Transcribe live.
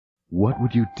What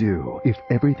would you do if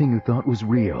everything you thought was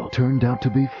real turned out to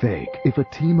be fake? If a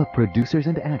team of producers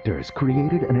and actors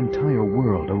created an entire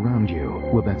world around you?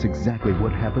 Well, that's exactly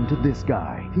what happened to this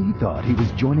guy. He thought he was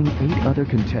joining 8 other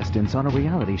contestants on a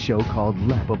reality show called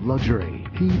Lap of Luxury.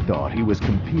 He thought he was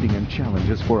competing in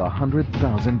challenges for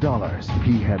 $100,000.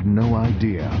 He had no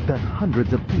idea that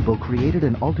hundreds of people created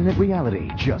an alternate reality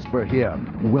just for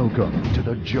him. Welcome to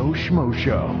the Joe Schmo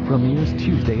Show. Premieres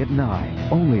Tuesday at 9,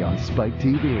 only on Spike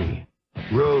TV.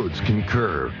 Roads can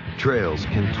curve, trails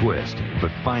can twist,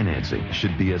 but financing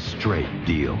should be a straight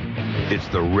deal. It's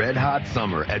the red hot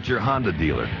summer at your Honda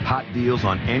dealer. Hot deals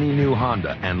on any new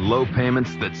Honda and low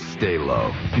payments that stay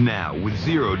low. Now with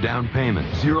 0 down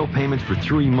payment, 0 payments for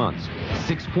 3 months,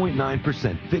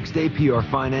 6.9% fixed APR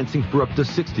financing for up to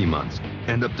 60 months,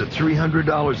 and up to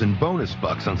 $300 in bonus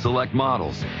bucks on select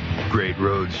models. Great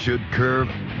roads should curve,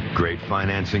 great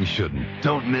financing shouldn't.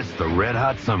 Don't miss the red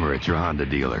hot summer at your Honda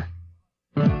dealer.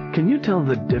 Can you tell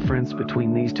the difference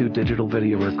between these 2 digital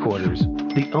video recorders?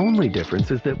 The only difference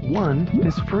is that one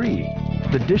is free.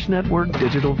 The Dish Network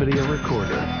Digital Video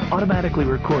Recorder automatically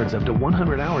records up to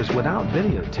 100 hours without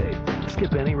videotape.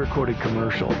 Skip any recorded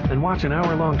commercial and watch an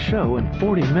hour-long show in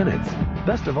 40 minutes.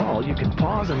 Best of all, you can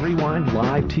pause and rewind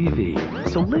live TV.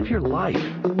 So live your life,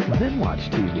 then watch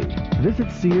TV. Visit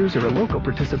Sears or a local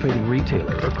participating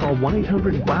retailer or call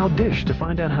 1-800-WOW-DISH to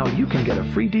find out how you can get a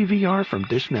free DVR from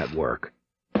Dish Network.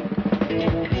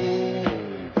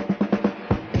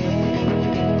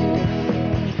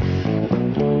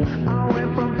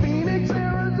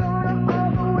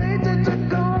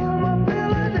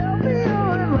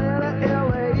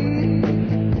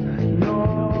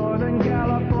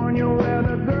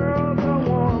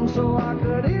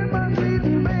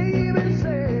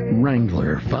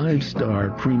 Wrangler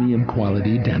 5-star premium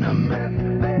quality denim.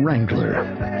 Wrangler,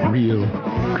 real,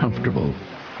 comfortable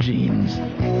jeans.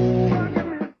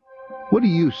 What do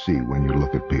you see when you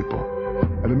look at people?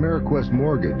 At Ameriquest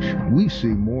Mortgage, we see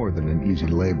more than an easy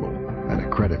label and a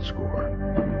credit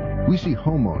score. We see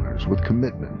homeowners with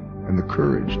commitment and the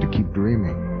courage to keep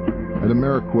dreaming. At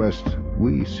Ameriquest,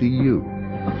 we see you.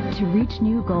 To reach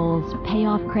new goals, pay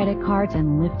off credit cards,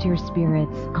 and lift your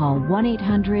spirits, call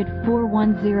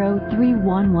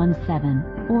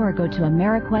 1-800-410-3117 or go to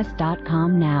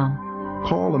Ameriquest.com now.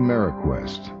 Call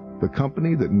Ameriquest, the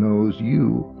company that knows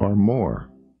you are more.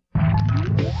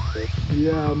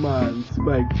 Yeah, man.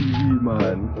 Spike TV,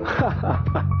 man.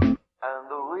 And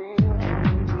the wheel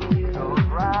goes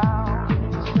round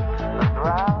and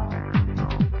round.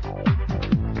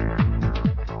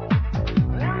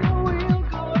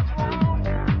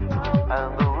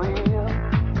 And the wheel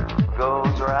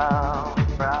goes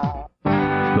round, round.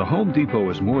 The Home Depot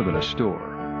is more than a store.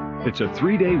 It's a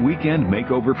 3-day weekend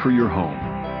makeover for your home.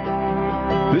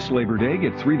 This Labor Day,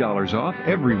 get $3 off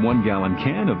every 1-gallon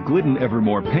can of Glidden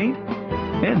Evermore paint,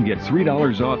 and get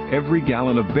 $3 off every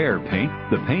gallon of Behr paint,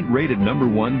 the paint rated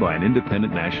 #1 by an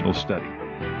independent national study.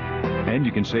 And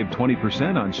you can save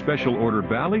 20% on special order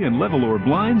Bally and Level-Or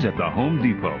blinds at the Home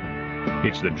Depot.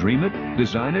 It's the Dream It,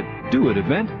 Design It, Do It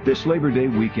event this Labor Day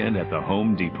weekend at the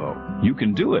Home Depot. You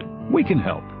can do it. We can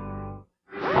help.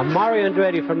 I'm Mario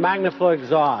Andretti from Magnaflow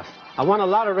Exhaust. I won a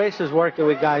lot of races working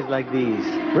with guys like these.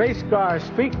 Race cars,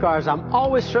 street cars, I'm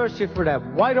always searching for that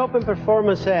wide open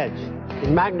performance edge.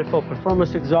 In Magnaflow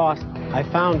Performance Exhaust, I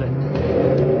found it.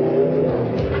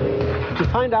 To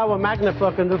find out what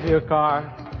Magnaflow can do for your car,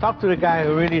 talk to the guy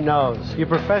who really knows, your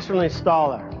professional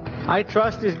installer. I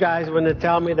trust these guys when they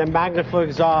tell me that Magnaflow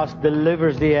Exhaust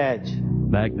delivers the edge.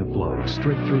 Magnaflow,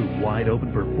 straight through wide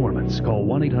open performance. Call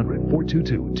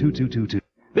 1-800-422-2222.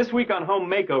 This week on Home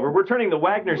Makeover, we're turning the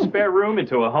Wagner spare room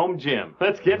into a home gym.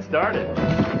 Let's get started.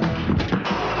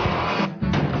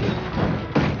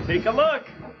 Take a look.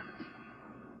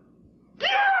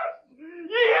 Yes!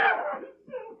 Yes!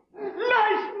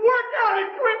 Nice workout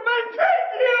equipment, thank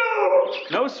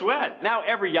you! No sweat. Now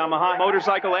every Yamaha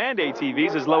motorcycle and ATV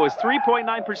is as low as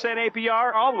 3.9%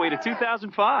 APR all the way to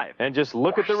 2005. And just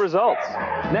look at the results.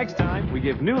 Next time, we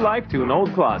give new life to an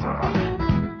old closet.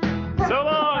 So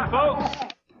long, folks!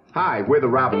 Hi, we're the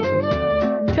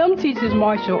Robinsons. Tim teaches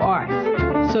martial arts,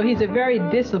 so he's a very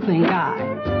disciplined guy.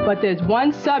 But there's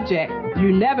one subject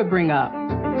you never bring up: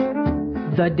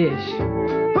 the dish.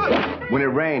 When it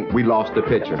rained, we lost the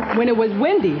pitcher. When it was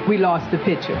windy, we lost the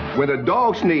pitcher. When the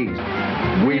dog sneezed,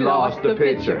 we lost the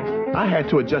pitcher. I had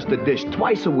to adjust the dish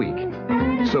twice a week.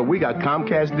 So we got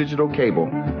Comcast Digital Cable.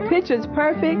 Pitcher's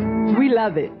perfect. We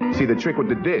love it. See, the trick with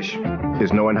the dish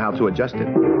is knowing how to adjust it.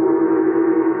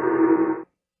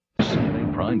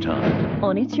 primetime.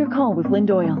 On It's Your Call with Lynn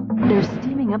Doyle. They're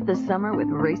steaming up the summer with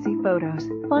racy photos.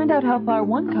 Find out how far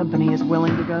one company is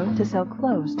willing to go to sell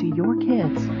clothes to your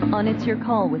kids. On It's Your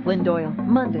Call with Lynn Doyle,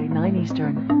 Monday, 9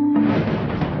 Eastern.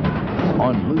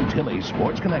 On Lou Tilley's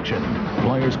Sports Connection,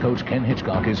 Flyers coach Ken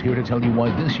Hitchcock is here to tell you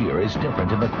why this year is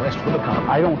different in the quest for the cup.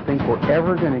 I don't think we're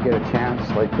ever going to get a chance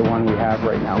like the one we have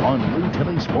right now. On Lou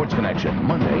Tilley's Sports Connection,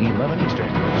 Monday, 11 Eastern.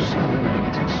 Saturday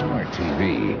night, Smart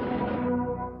TV.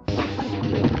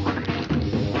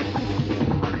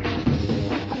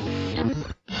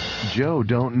 Joe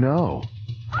don't know.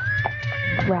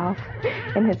 Ralph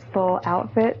in his full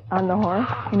outfit on the horse.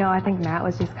 You know, I think Matt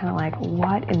was just kind of like,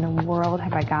 what in the world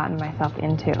have I gotten myself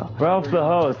into? Ralph the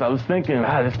host, I was thinking,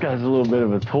 this guy's a little bit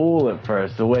of a tool at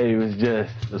first, the way he was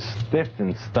just stiff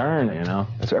and stern, you know?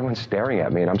 And so everyone's staring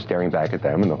at me, and I'm staring back at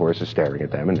them, and the horse is staring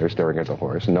at them, and they're staring at the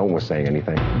horse, and no one was saying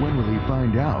anything. When will he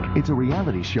find out? It's a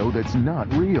reality show that's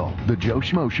not real. The Joe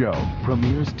Schmo Show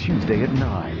premieres Tuesday at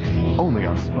 9, only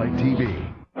on Spike TV.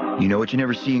 You know what you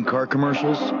never see in car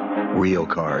commercials? Real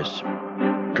cars.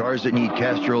 Cars that need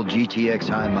Castrol GTX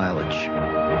high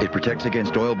mileage. It protects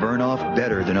against oil burn-off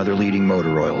better than other leading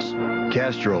motor oils.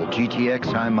 Castrol GTX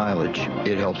high mileage.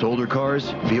 It helps older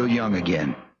cars feel young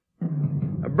again.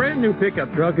 A brand new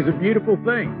pickup truck is a beautiful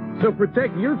thing. So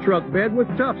protect your truck bed with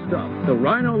Tough Stuff, the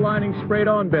Rhino lining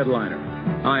sprayed-on bed liner.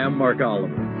 Hi, I'm Mark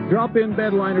Oliver. Drop-in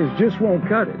bed liners just won't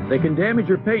cut it. They can damage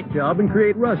your paint job and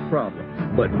create rust problems.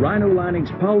 But Rhino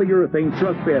Lining's polyurethane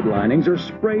truck bed linings are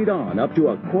sprayed on up to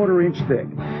a 1/4 inch thick.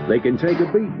 They can take a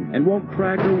beating and won't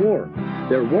crack or warp.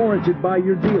 They're warranted by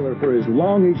your dealer for as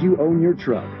long as you own your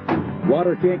truck.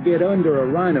 Water can't get under a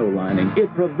Rhino lining.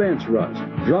 It prevents rust.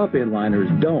 Drop-in liners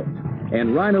don't.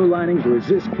 And Rhino linings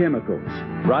resist chemicals.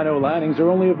 Rhino linings are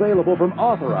only available from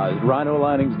authorized Rhino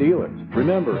Linings dealers.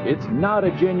 Remember, it's not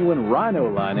a genuine Rhino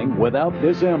lining without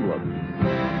this emblem.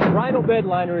 Rhino bed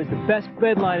liner is the best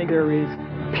bed lining there is,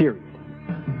 period.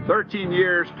 13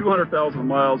 years, 200,000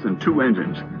 miles, and 2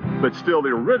 engines. But still the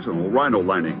original Rhino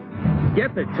lining.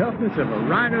 Get the toughness of a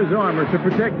Rhino's armor to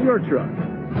protect your truck.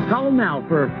 Call now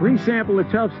for a free sample of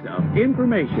Tough Stuff,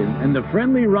 information, and the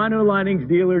friendly Rhino Linings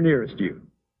dealer nearest you.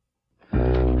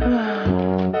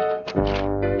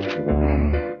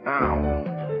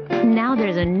 Now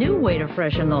there's a new way to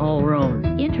freshen the whole room.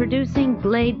 Introducing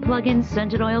Glade Plug-in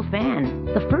Scented Oil Fan,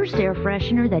 the first air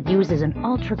freshener that uses an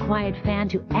ultra-quiet fan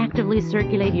to actively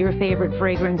circulate your favorite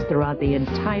fragrance throughout the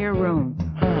entire room.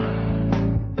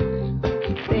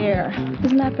 There.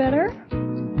 Isn't that better?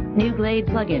 New Glade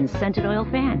Plug-in Scented Oil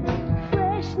Fan.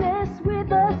 Freshness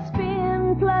with a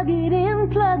spin. Plug it in,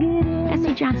 plug it in.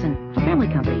 S.C. Johnson, a family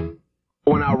company.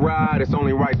 When I ride, it's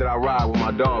only right that I ride with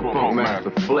my dog,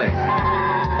 Funkmaster Flex.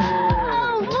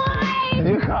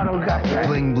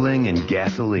 Bling bling and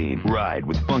gasoline. Ride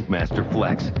with Funkmaster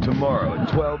Flex. Tomorrow at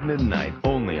 12 midnight,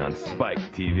 only on Spike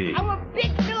TV. I'm a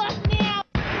big Philip now.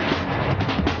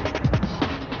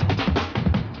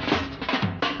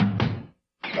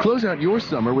 Close out your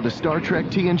summer with a Star Trek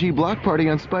TNG block party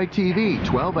on Spike TV.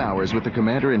 12 hours with the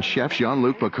commander and chef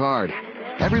Jean-Luc Picard.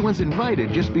 Everyone's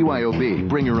invited, just BYOB.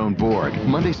 Bring your own Borg.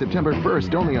 Monday, September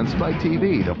 1st, only on Spike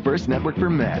TV, the first network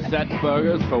for men. Set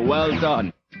burgers for well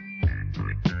done.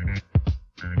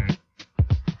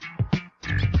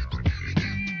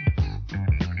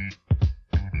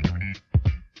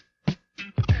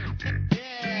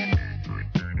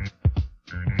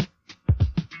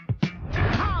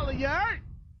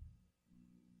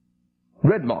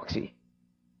 Red Moxie.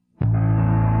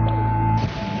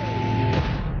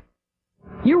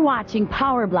 You're watching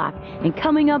Power Block, and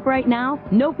coming up right now,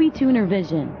 NOPI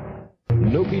Tunervision.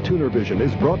 NOPI Tunervision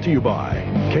is brought to you by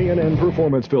K&N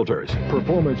Performance Filters.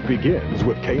 Performance begins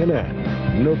with K&N.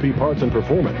 NOPI Parts and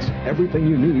Performance, everything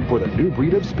you need for the new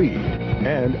breed of speed.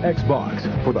 And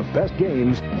Xbox, for the best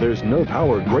games, there's no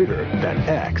power greater than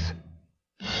X.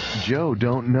 Joe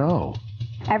don't know.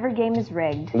 Every game is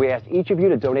rigged. We asked each of you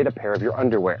to donate a pair of your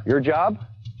underwear. Your job?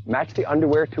 Match the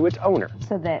underwear to its owner.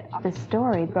 So that the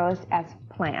story goes as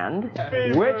planned.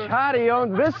 Which hottie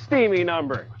owns this steamy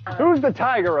number? Who's the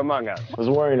tiger among us? I was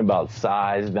worrying about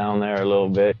size down there a little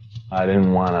bit. I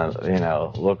didn't want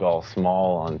to, look all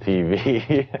small on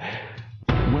TV.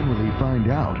 When will he find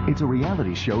out? It's a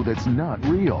reality show that's not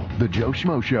real. The Joe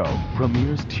Schmo Show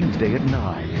premieres Tuesday at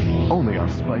 9, only on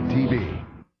Spike TV.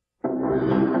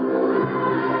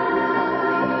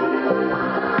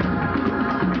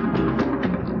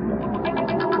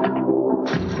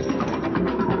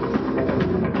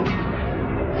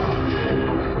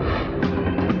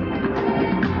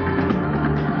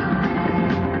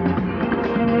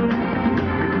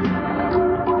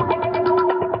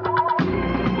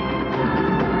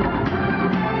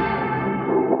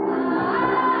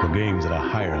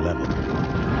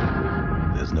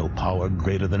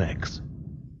 greater than X.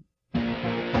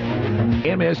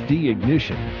 MSD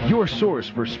Ignition, your source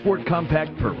for sport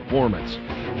compact performance.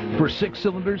 For 6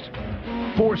 cylinders,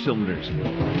 4 cylinders,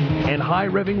 and high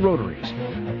revving rotaries.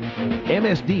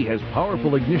 MSD has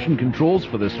powerful ignition controls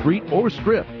for the street or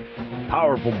strip,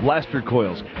 powerful blaster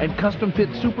coils, and custom fit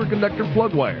superconductor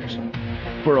plug wires.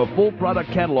 For a full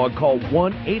product catalog, call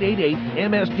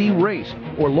 1-888-MSD-RACE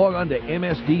or log on to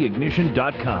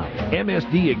msdignition.com.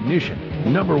 MSD Ignition,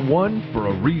 #1 for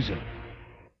a reason.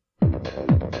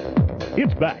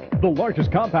 It's back. The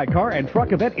largest compact car and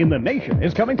truck event in the nation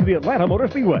is coming to the Atlanta Motor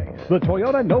Speedway. The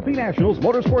Toyota NOPI Nationals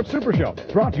Motorsports Supershow,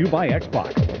 brought to you by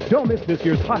Xbox. Don't miss this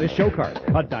year's hottest show cars,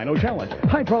 a dyno challenge,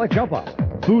 hydraulic jump-offs,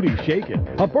 booty shaking,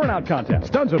 a burnout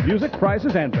contest, tons of music,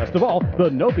 prizes, and best of all, the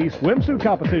NOPI swimsuit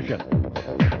competition.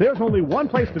 There's only one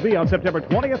place to be on September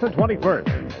 20th and 21st.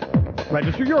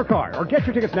 Register your car or get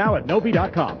your tickets now at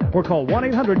nopi.com or call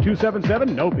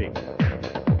 1-800-277-NOPI.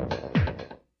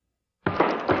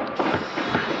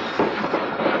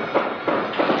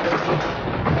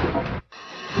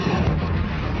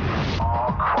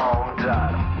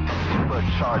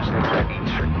 Charged and ready,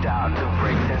 tricked out, new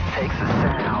brakes and takes a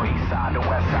sound. East side to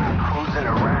west side, cruising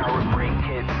around with brake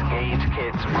kits, gauge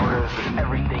kits, motors,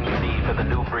 everything you need for the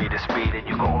new breed of speed, and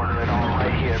you can order it all right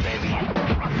here, baby.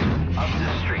 Up the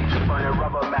streets, burning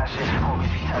rubber matching, homies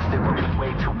be tested, working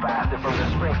way too fast, and from the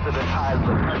springs to the tires,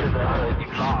 look under the hood, you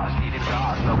lost, needed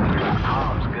lost, no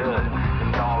comms good.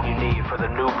 It's all you need for the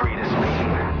new breed of speed.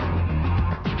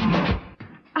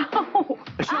 Ow!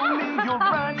 Show me your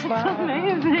Brite Smile. That's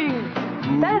amazing.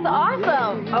 That is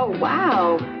awesome. Oh,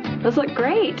 wow. Those look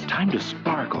great. Time to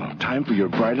sparkle. Time for your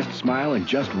brightest smile in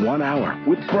just 1 hour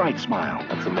with Brite Smile.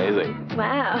 That's amazing.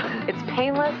 Wow. It's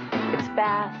painless, it's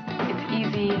fast, it's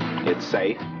easy. It's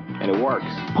safe, and it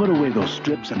works. Put away those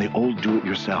strips and the old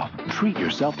do-it-yourself. Treat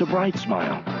yourself to Brite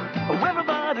Smile. Oh,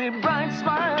 everybody, Brite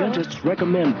Smile. Dentists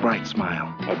recommend Brite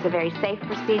Smile. It's a very safe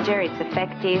procedure, it's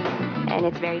effective, and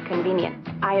it's very convenient.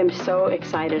 I am so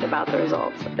excited about the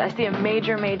results. I see a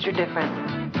major, major difference.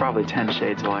 Probably 10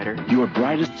 shades whiter. Your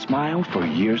brightest smile for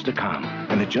years to come.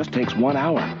 And it just takes 1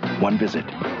 hour, 1 visit.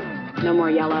 No more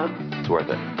yellow. It's worth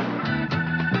it.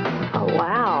 Oh,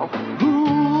 wow.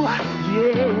 Ooh,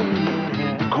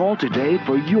 yeah. Call today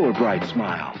for your Brite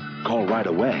Smile. Call right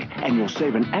away, and you'll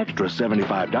save an extra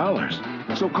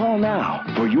 $75. So call now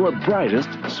for your brightest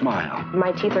smile.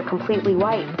 My teeth are completely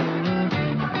white.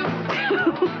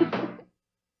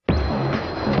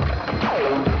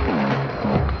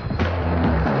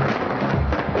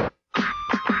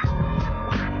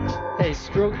 Hey,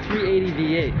 stroke 380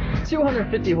 V8,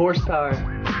 250 horsepower.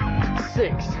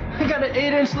 6. I got an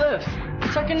 8-inch lift.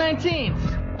 Chucking 19th.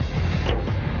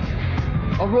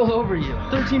 I'll roll over you.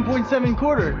 13.7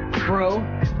 quarter, bro.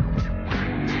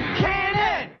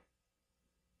 K&N!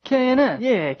 K&N.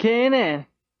 Yeah, K&N.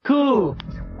 Cool.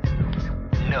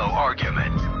 No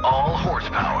argument. All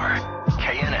horsepower.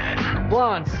 K&N.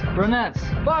 Blondes, brunettes,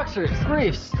 boxers,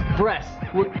 briefs, breasts,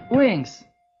 wings.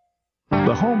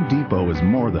 The Home Depot is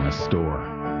more than a store.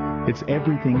 It's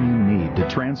everything you need to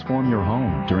transform your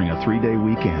home during a 3-day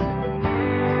weekend.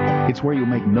 It's where you'll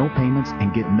make no payments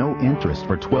and get no interest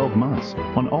for 12 months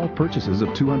on all purchases of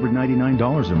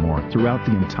 $299 or more throughout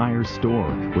the entire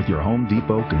store with your Home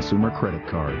Depot consumer credit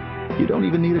card. You don't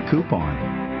even need a coupon.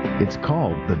 It's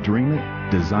called the Dream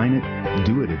It, Design It,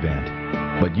 Do It event,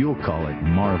 but you'll call it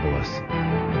marvelous.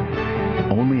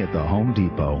 Only at the Home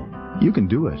Depot. You can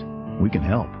do it. We can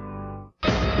help.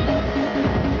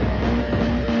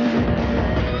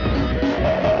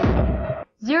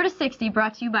 0 to 60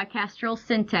 brought to you by Castrol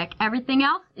Syntec. Everything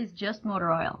else is just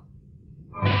motor oil.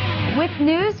 With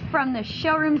news from the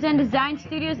showrooms and design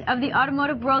studios of the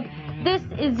automotive world, this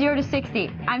is 0 to 60.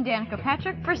 I'm Danica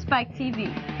Patrick for Spike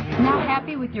TV. Not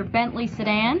happy with your Bentley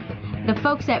sedan? The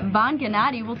folks at Von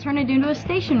Gennady will turn it into a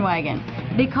station wagon.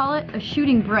 They call it a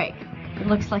shooting brake. It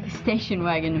looks like a station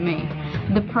wagon to me.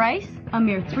 The price? A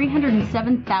mere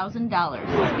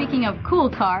 $307,000. Speaking of cool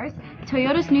cars,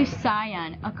 Toyota's new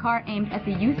Scion, a car aimed at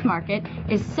the youth market,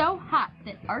 is so hot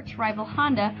that arch-rival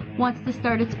Honda wants to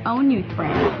start its own youth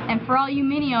brand. And for all you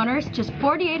Mini owners, just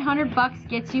 $4,800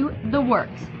 gets you the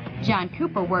works. John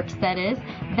Cooper Works, that is.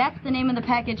 That's the name of the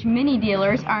package Mini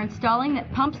dealers are installing that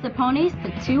pumps the ponies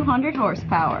to 200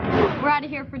 horsepower. We're out of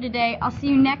here for today. I'll see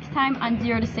you next time on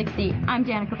 0 to 60. I'm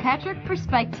Danica Patrick for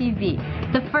Spike TV,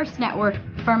 the first network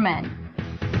for men.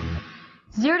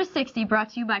 0 to 60 brought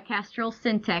to you by Castrol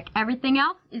Syntec. Everything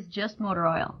else is just motor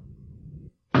oil.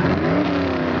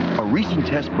 A recent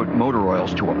test put motor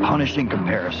oils to a punishing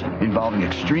comparison involving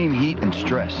extreme heat and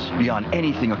stress beyond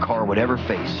anything a car would ever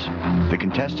face. The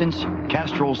contestants,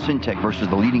 Castrol Syntec versus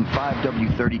the leading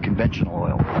 5W30 conventional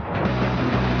oil.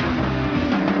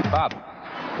 Bob,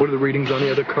 what are the readings on the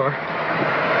other car?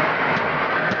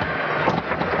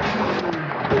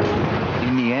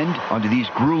 In the end, under these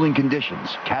grueling conditions,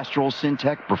 Castrol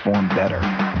Syntec performed better.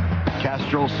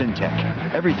 Castrol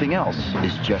Syntec. Everything else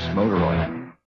is just motor oil.